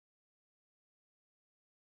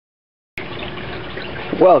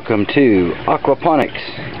Welcome to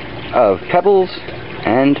Aquaponics of Pebbles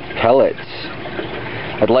and Pellets.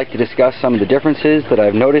 I'd like to discuss some of the differences that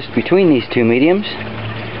I've noticed between these two mediums,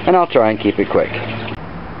 and I'll try and keep it quick.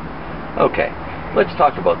 Okay, let's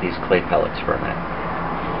talk about these clay pellets for a minute.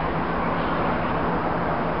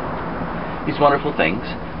 These wonderful things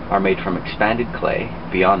are made from expanded clay.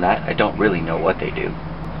 Beyond that, I don't really know what they do.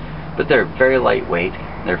 But they're very lightweight,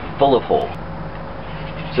 they're full of holes.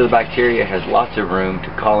 So the bacteria has lots of room to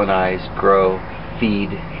colonize, grow,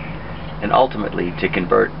 feed, and ultimately to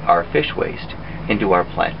convert our fish waste into our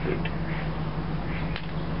plant food.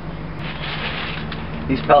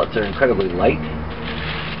 These pellets are incredibly light,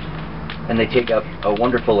 and they take up a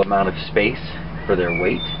wonderful amount of space for their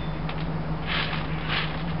weight.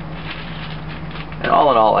 And all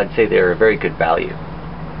in all, I'd say they're a very good value,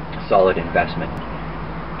 a solid investment.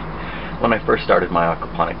 When I first started my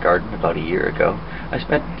aquaponic garden about a year ago, I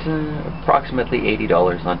spent approximately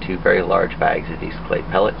 $80 on 2 very large bags of these clay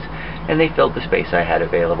pellets, and they filled the space I had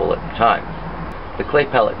available at the time. The clay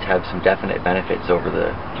pellets have some definite benefits over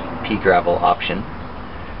the pea gravel option.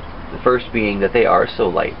 The first being that they are so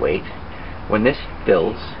lightweight. When this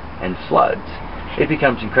fills and floods, it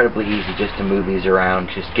becomes incredibly easy just to move these around,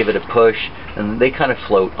 just give it a push, and they kind of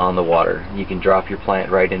float on the water. You can drop your plant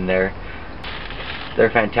right in there. They're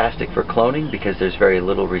fantastic for cloning because there's very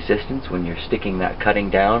little resistance when you're sticking that cutting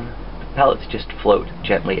down. The pellets just float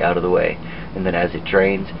gently out of the way, and then as it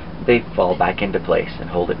drains, they fall back into place and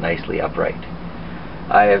hold it nicely upright.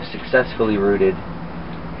 I have successfully rooted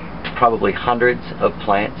probably hundreds of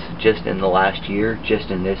plants just in the last year, just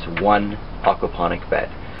in this one aquaponic bed.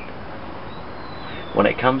 When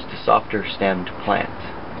it comes to softer stemmed plants,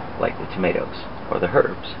 like the tomatoes or the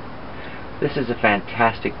herbs, this is a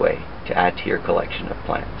fantastic way to add to your collection of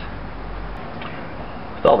plants.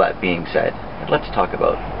 With all that being said, let's talk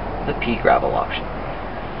about the pea gravel option.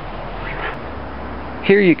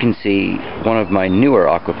 Here you can see one of my newer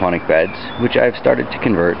aquaponic beds, which I've started to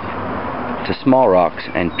convert to small rocks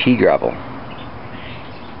and pea gravel.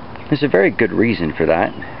 There's a very good reason for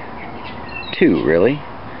that. 2, really.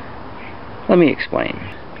 Let me explain.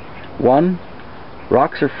 1,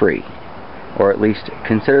 rocks are free, or at least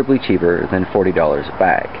considerably cheaper than $40 a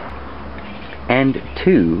bag. And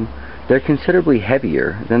 2, they're considerably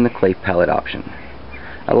heavier than the clay pellet option,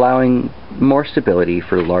 allowing more stability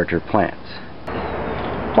for larger plants.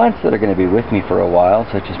 Plants that are going to be with me for a while,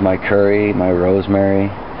 such as my curry, my rosemary,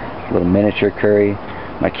 little miniature curry,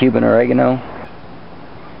 my Cuban oregano,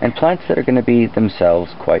 and plants that are going to be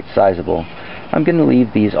themselves quite sizable, I'm going to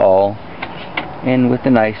leave these all in with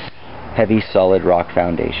a nice, heavy, solid rock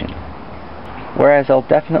foundation. Whereas I'll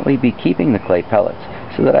definitely be keeping the clay pellets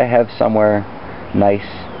so that I have somewhere nice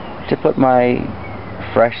to put my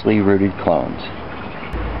freshly rooted clones.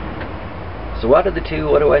 So out of the two,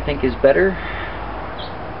 what do I think is better?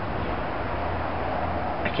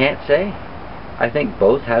 I can't say. I think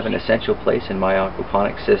both have an essential place in my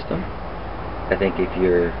aquaponic system. I think if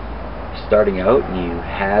you're starting out and you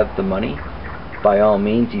have the money, by all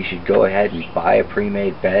means you should go ahead and buy a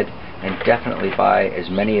pre-made bed, and definitely buy as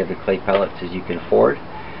many of the clay pellets as you can afford,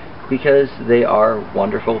 because they are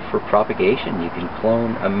wonderful for propagation. You can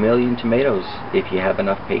clone 1,000,000 tomatoes if you have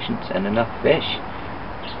enough patience and enough fish.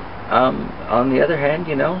 On the other hand,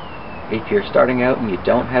 you know, if you're starting out and you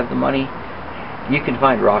don't have the money, you can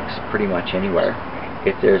find rocks pretty much anywhere.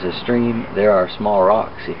 If there's a stream, there are small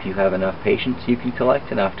rocks. If you have enough patience, you can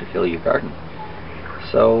collect enough to fill your garden.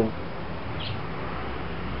 So,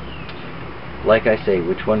 like I say,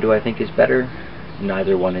 which one do I think is better?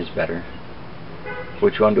 Neither one is better.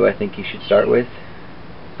 Which one do I think you should start with?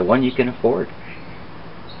 The one you can afford.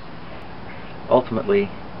 Ultimately,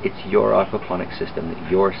 it's your aquaponic system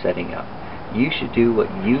that you're setting up. You should do what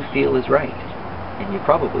you feel is right, and you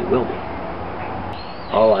probably will be.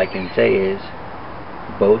 All I can say is,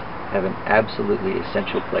 both have an absolutely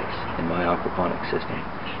essential place in my aquaponic system,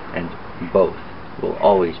 and both will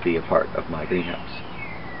always be a part of my greenhouse.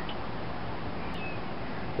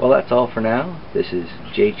 Well, that's all for now. This is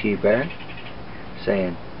JT Barrett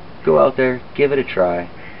saying, go out there, give it a try,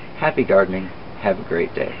 happy gardening, have a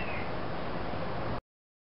great day.